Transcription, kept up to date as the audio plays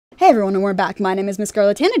everyone, and we're back. My name is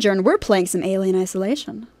MissScarletTanager, and we're playing some Alien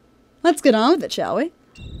Isolation. Let's get on with it, shall we?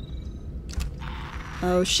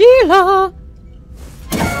 Oh, Sheila!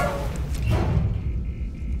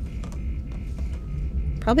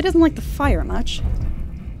 Probably doesn't like the fire much.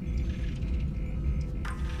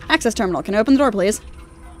 Access terminal. Can I open the door, please?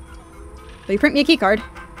 Will you print me a keycard?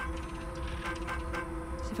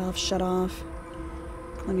 See valve shut off.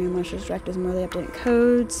 Colonial Marshals directives and merely updating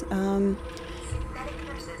codes.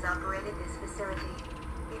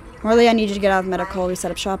 Morley, I need you to get out of medical. We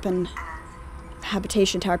set up shop in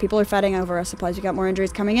habitation tower. People are fighting over our supplies. We got more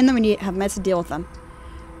injuries coming in, then we need to have meds to deal with them.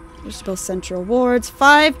 Just both central wards.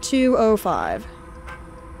 5205.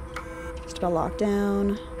 Just about locked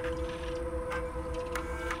down.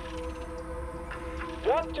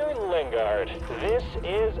 Dr. Lingard, this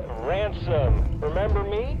is Ransom. Remember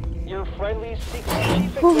me? Your friendly secret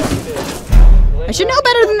chief executive. I should know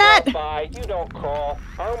better than that. Bye. You don't call.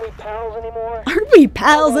 Aren't we pals anymore? Aren't we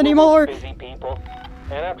pals anymore? Busy people.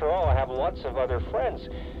 And after all, I have lots of other friends.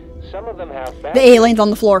 Some of them have bad. The alien's on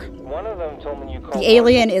the floor. One of them told me you called. The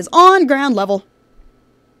alien is on ground level.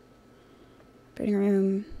 Operating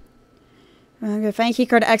room. I'm going to find a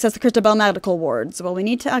keycard to access the Christabel medical wards. Well, we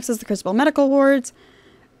need to access the Christabel medical wards,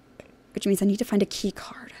 which means I need to find a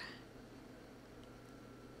keycard.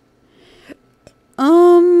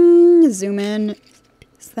 Zoom in.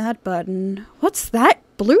 Is that button? What's that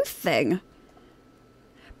blue thing?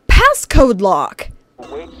 Passcode lock!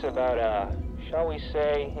 Waits about a, shall we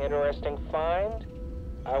say, interesting find?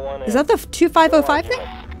 I want to. Is that the 2505 thing?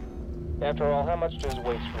 After all, how much does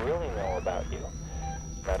Waits really know about you?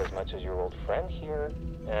 Not as much as your old friend here.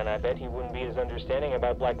 And I bet he wouldn't be as understanding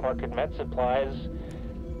about black market med supplies.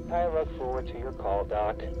 I look forward to your call,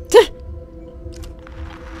 Doc.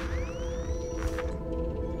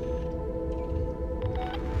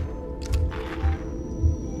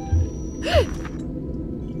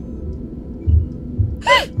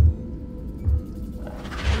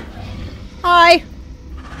 Hi.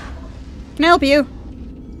 Can I help you?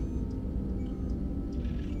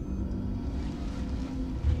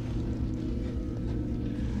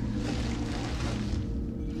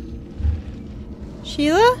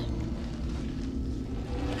 Sheila?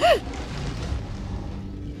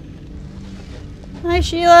 Hi,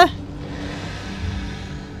 Sheila.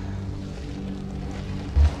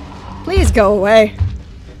 Please go away.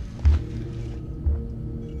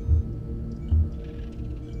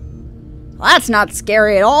 Well, that's not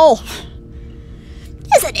scary at all.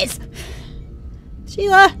 Yes, it is.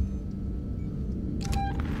 Sheila.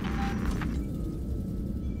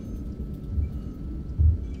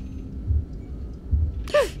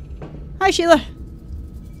 Hi, Sheila.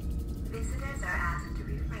 Visitors are asked to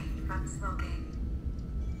refrain from smoking.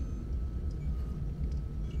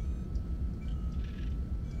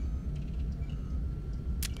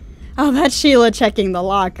 Oh, that's Sheila checking the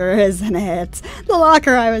locker, isn't it? The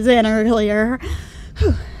locker I was in earlier.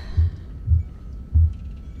 Whew.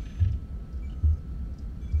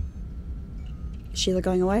 Is Sheila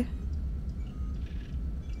going away?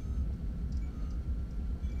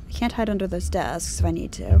 I can't hide under those desks if I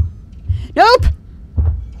need to. Nope!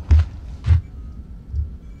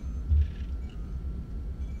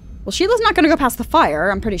 Well, Sheila's not going to go past the fire,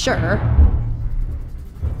 I'm pretty sure.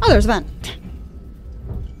 Oh, there's a vent.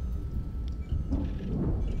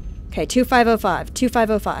 Okay, 2505,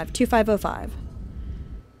 2505, 2505.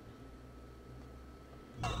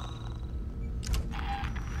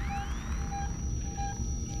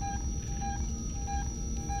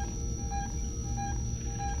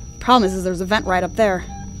 Problem is there's a vent right up there.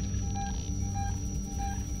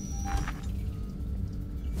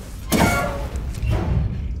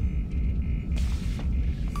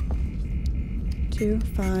 Two,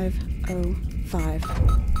 505.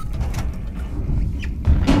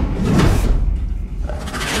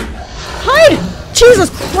 Hide!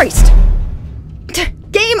 Jesus Christ!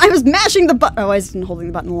 Game, I was mashing the button. Oh, I wasn't holding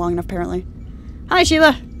the button long enough, apparently. Hi,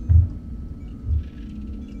 Sheila.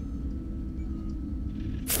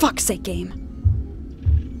 Fuck's sake, game.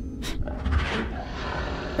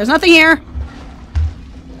 There's nothing here.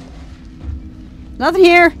 Nothing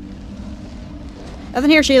here.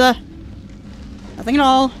 Nothing here, Sheila. Nothing at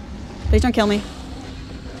all. Please don't kill me.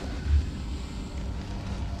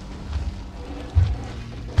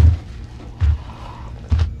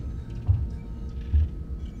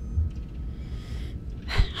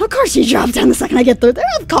 Of course you drop down the second I get through there.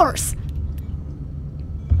 Of course.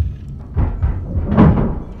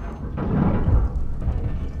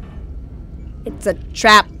 It's a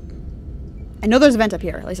trap. I know there's a vent up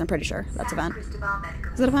here. At least I'm pretty sure. That's a vent.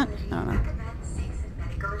 Is it a vent? I don't know.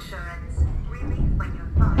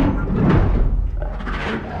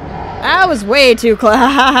 was way too close.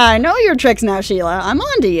 I know your tricks now, Sheila. I'm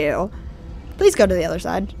on to you. Please go to the other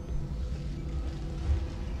side.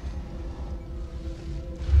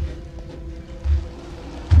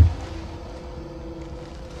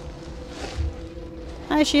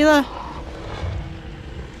 Hi, Sheila.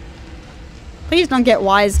 Please don't get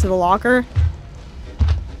wise to the locker.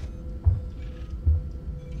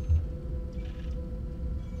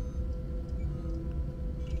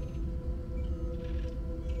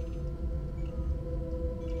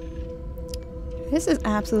 This is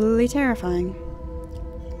absolutely terrifying.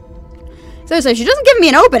 Seriously, if she doesn't give me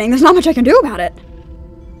an opening, there's not much I can do about it.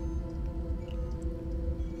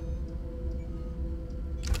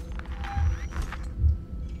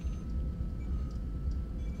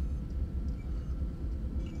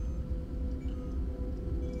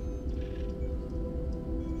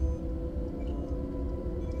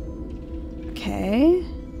 Okay.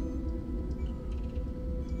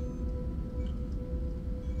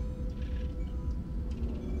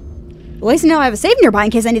 At least now I have a safe nearby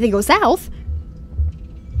in case anything goes south.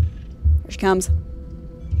 Here she comes.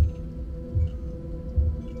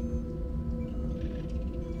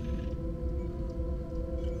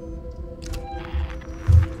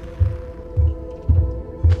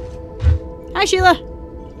 Hi, Sheila.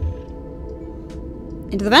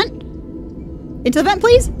 Into the vent? Into the vent,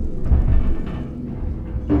 please?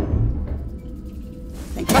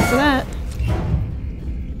 Thank fuck for that.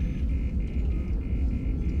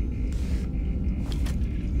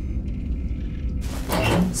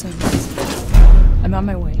 So I'm on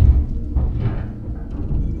my way.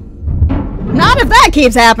 Not if that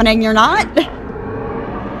keeps happening, you're not.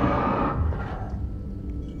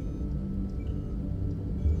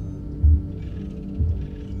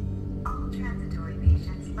 All transitory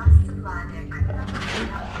patients must supply their criminal history.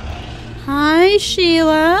 Hi,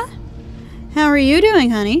 Sheila. How are you doing,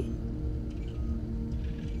 honey?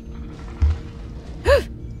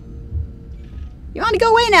 You want to go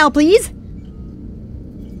away now, please?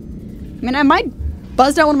 I mean, I might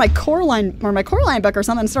buzz out one of my core line book or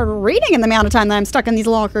something and start reading in the amount of time that I'm stuck in these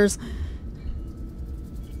lockers.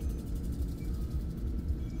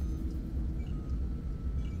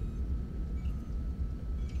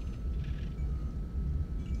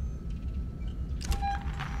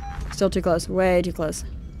 Still too close. Way too close.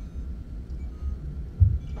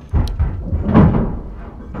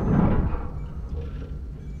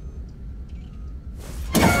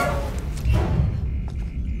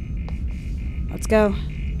 Let's go.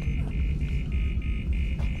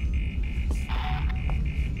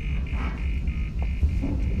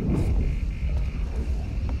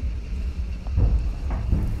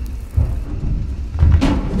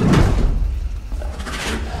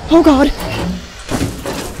 Oh God.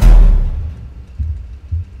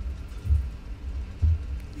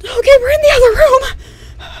 Okay, we're in the other room.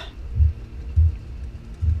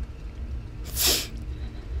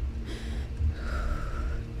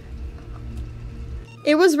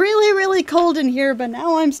 It was really, really cold in here, but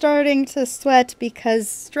now I'm starting to sweat because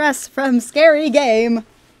stress from scary game.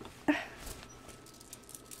 There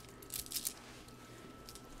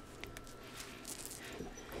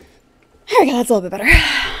we go, that's a little bit better.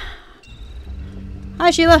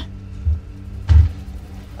 Hi, Sheila.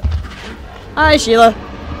 Hi, Sheila.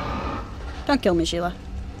 Don't kill me, Sheila.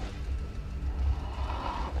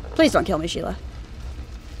 Please don't kill me, Sheila.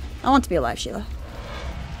 I want to be alive, Sheila.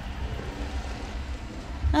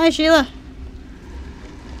 Hi, Sheila.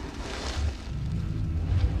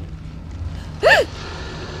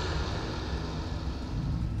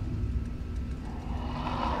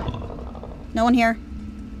 No one here.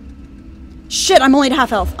 Shit, I'm only at half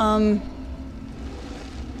health.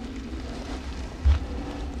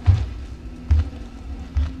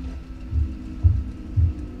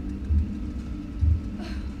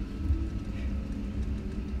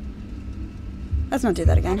 Let's not do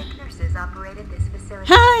that again. Nurses operated this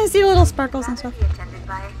facility. Hi, I see little sparkles and stuff. Be attended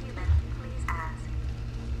by a human. Please ask.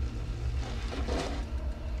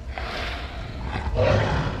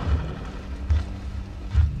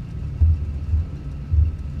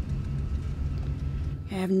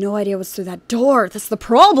 I have no idea what's through that door. That's the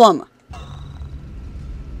problem.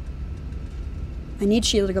 I need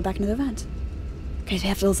Sheila to go back into the vent. Okay, so we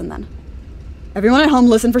have to listen then. Everyone at home,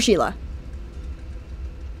 listen for Sheila.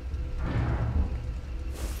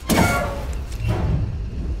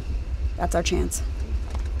 That's our chance.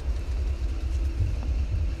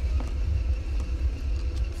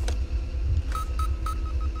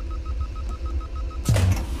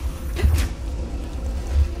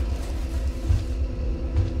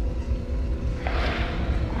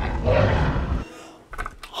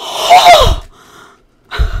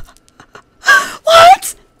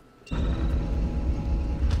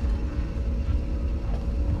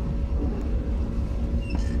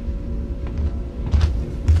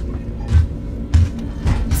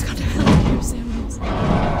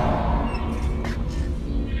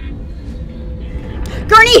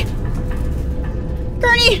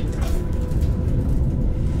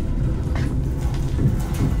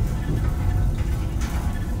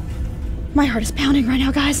 My heart is pounding right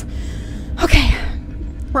now, guys. Okay.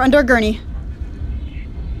 We're under a gurney.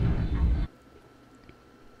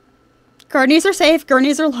 Gurneys are safe.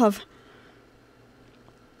 Gurneys are love.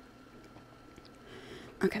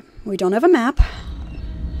 Okay. We don't have a map.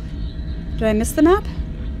 Did I miss the map?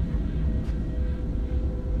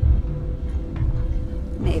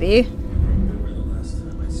 Maybe.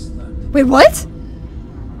 Wait, what?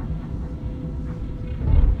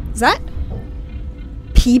 Is that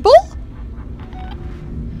people?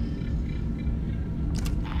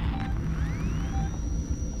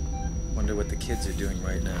 Wonder what the kids are doing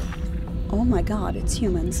right now. Oh my god, it's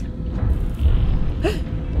humans.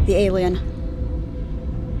 The alien.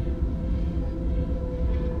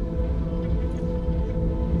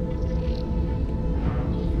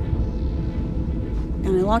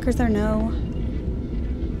 Got any lockers there? No.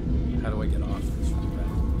 How do I get off this bed?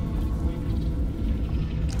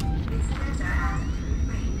 Visitors are asked to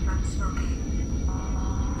refrain from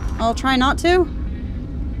smoking. I'll try not to.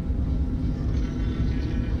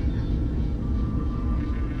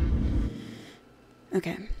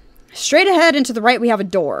 Okay. Straight ahead and to the right we have a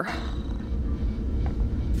door.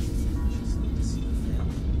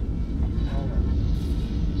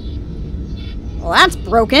 Well, that's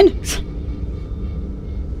broken.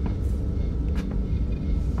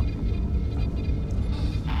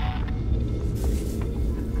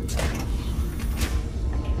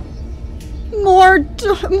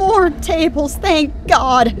 More tables, thank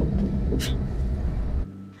God.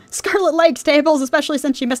 Scarlet likes tables, especially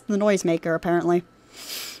since she missed the noisemaker, apparently.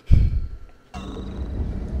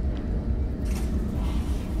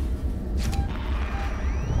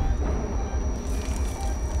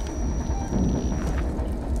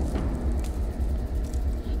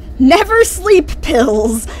 Never sleep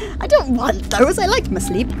pills. I don't want those. I like my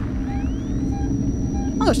sleep.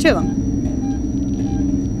 Oh, there's two of them.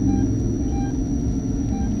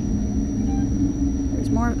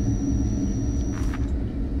 There's more.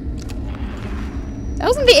 That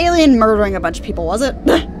wasn't the alien murdering a bunch of people, was it?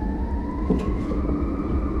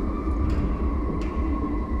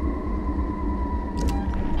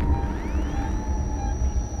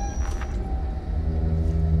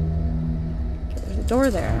 There's a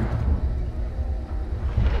door there.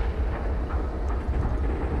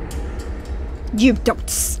 You don't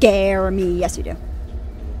scare me. Yes, you do.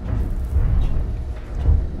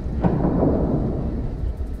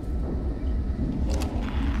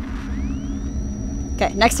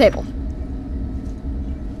 Okay, next table.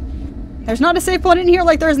 There's not a safe point in here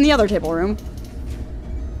like there is in the other table room.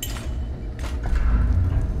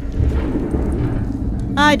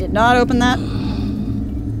 I did not open that.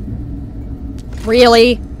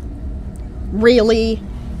 Really? Really?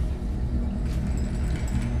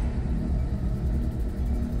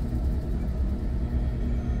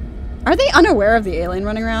 Are they unaware of the alien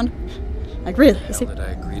running around? Like, really? How did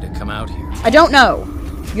I agree to come out here? I don't know.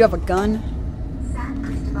 You have a gun? San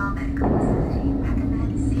Cristobal Medical Facility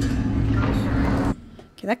recommends seeking medical insurance.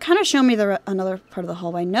 Okay, that kind of showed me the another part of the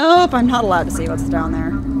hallway. Nope, I'm not allowed to see what's down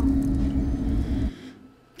there.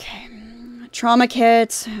 Okay. Trauma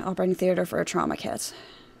kit. Operating theater for a trauma kit.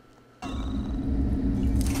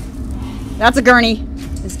 That's a gurney.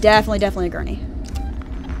 It's definitely a gurney.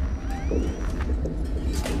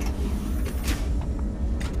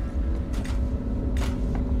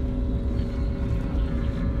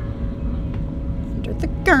 Enter the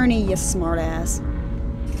gurney, you smartass.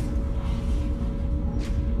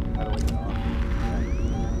 How do I get off?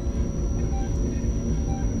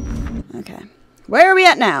 Okay. Where are we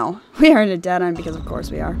at now? We are in a dead end because of course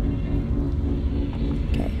we are.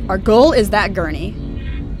 Okay. Our goal is that gurney.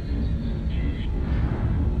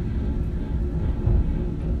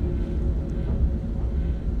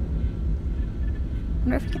 I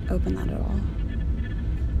wonder if we can open that at all.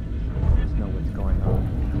 Just know what's going on.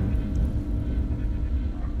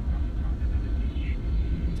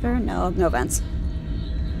 Is there? No vents.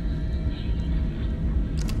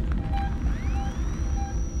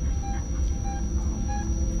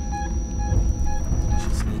 I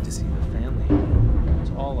just need to see my family. That's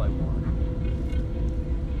all I want.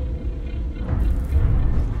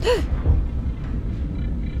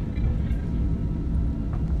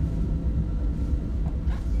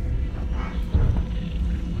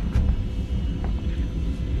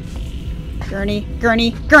 Gurney,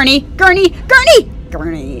 gurney, gurney, gurney, gurney,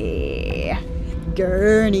 gurney,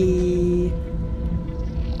 gurney.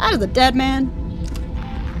 That is a dead man.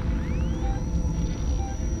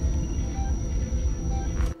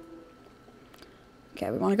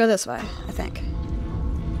 Okay, we want to go this way, I think.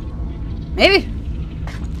 Maybe.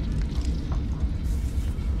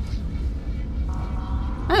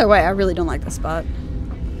 Oh, By the way, I really don't like this spot.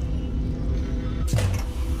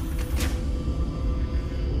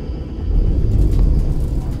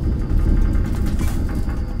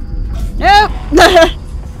 Nope!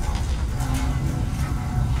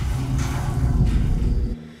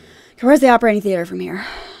 Okay, where's the operating theater from here?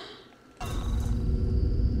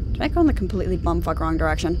 Did I go in the completely bumfuck wrong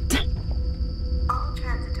direction? All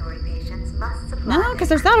transitory patients must supply No, because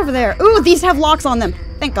there's that over there. Ooh, these have locks on them.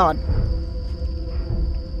 Thank God.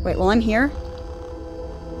 Wait, well, I'm here?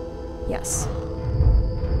 Yes.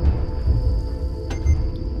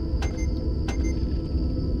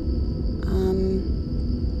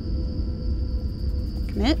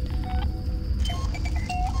 Commit.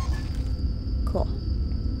 Cool.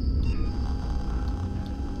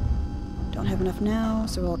 Don't have enough now,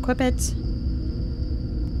 so we'll equip it.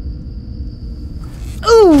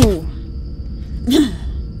 Ooh!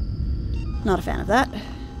 Not a fan of that.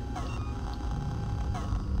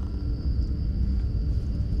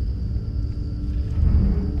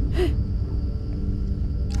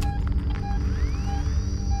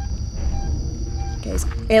 Okay,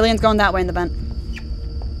 alien's going that way in the vent.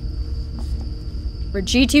 We're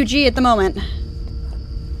G2G at the moment.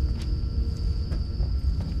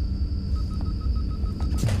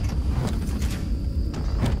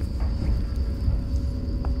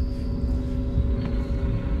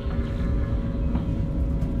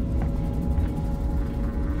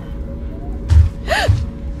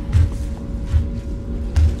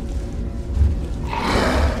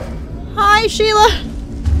 Hi, Sheila!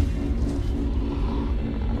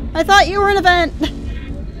 I thought you were an event!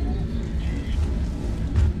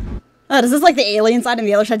 Is this like the alien side and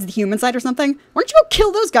the other side's the human side or something? Why don't you go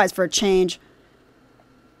kill those guys for a change?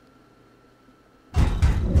 Yeah,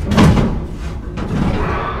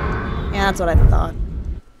 that's what I thought.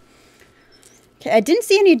 Okay, I didn't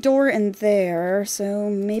see any door in there, so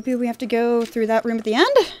maybe we have to go through that room at the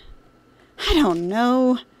end? I don't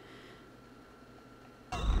know.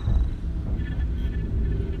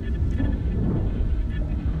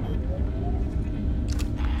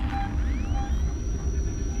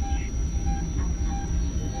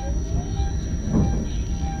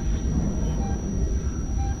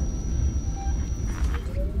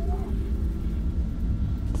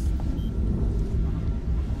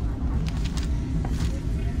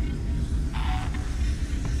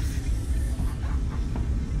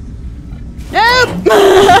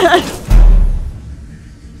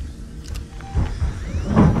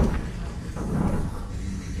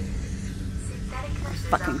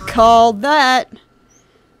 Fucking called that.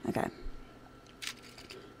 Okay.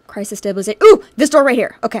 Crisis stabilization. Ooh, this door right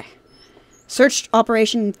here. Okay. Search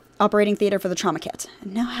operating theater for the trauma kit.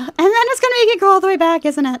 And now, and then it's gonna make it go all the way back,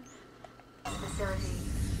 isn't it? facility.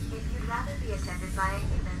 If you'd rather be attended by a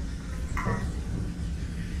human, please ask.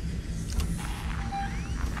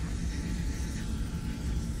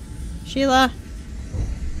 Sheila.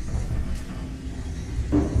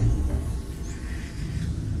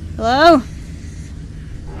 Hello?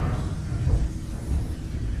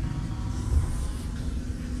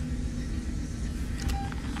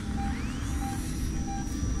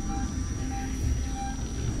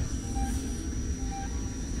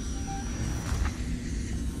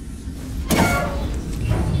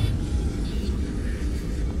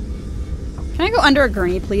 Can I go under a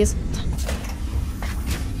gurney, please?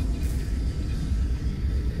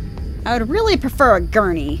 I would really prefer a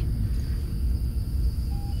gurney.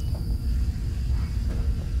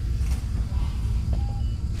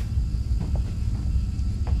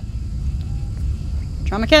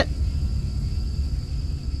 Trauma kit.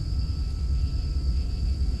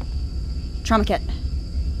 Trauma kit.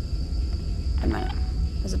 Wait a minute.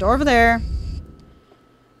 There's a door over there.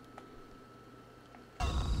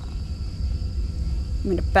 I'm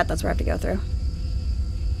gonna bet that's where I have to go through.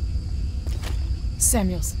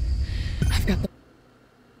 Samuels, I've got the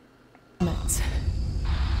meds.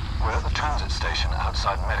 We're at the transit station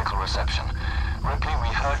outside medical reception. Ripley, we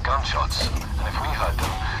heard gunshots, and if we heard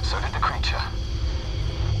them, so did the creature.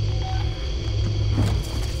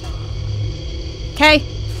 Okay.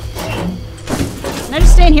 Can I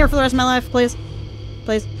just stay in here for the rest of my life, please?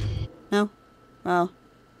 Please? No? Well,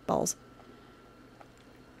 balls.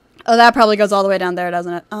 Oh, that probably goes all the way down there,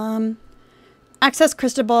 doesn't it? Access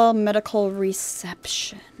Cristobal Medical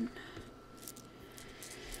Reception.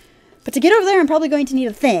 But to get over there, I'm probably going to need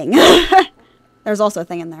a thing. There's also a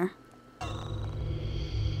thing in there.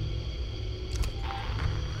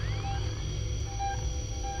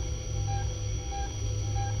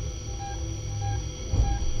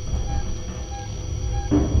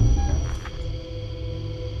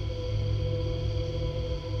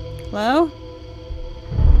 Hello?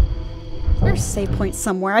 save point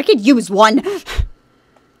somewhere. I could use one.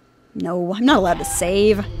 No, I'm not allowed to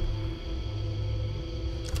save.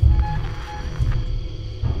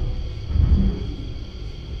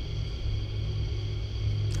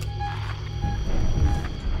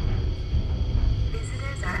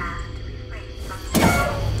 Visitors are asked to refrain from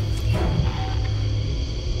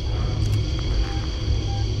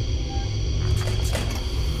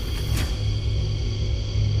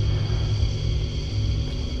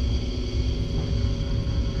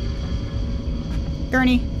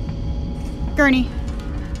Gurney. Gurney.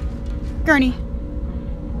 Gurney.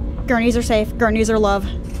 Gurneys are safe. Gurneys are love.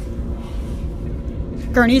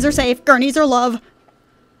 Gurneys are safe. Gurneys are love.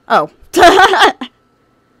 Oh.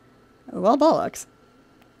 Well, bollocks.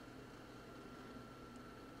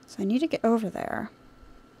 So I need to get over there.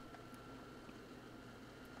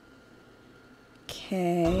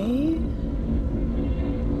 Okay.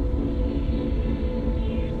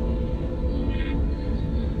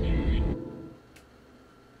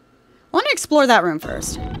 I want to explore that room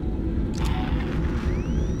first.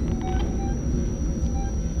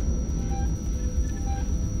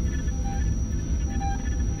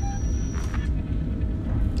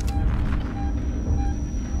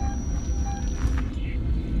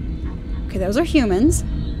 Okay, those are humans.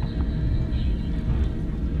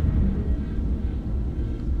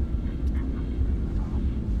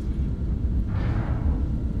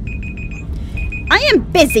 I am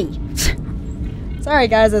busy. Sorry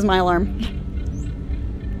guys, there's my alarm.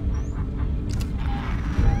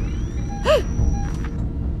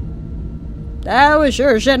 That was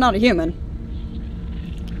sure as shit not a human.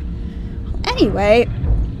 Anyway,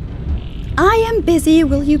 I am busy.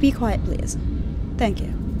 Will you be quiet, please? Thank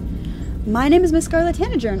you. My name is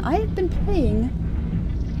MissScarletTanager, and I have been playing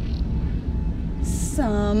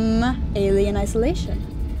some Alien Isolation.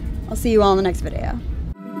 I'll see you all in the next video.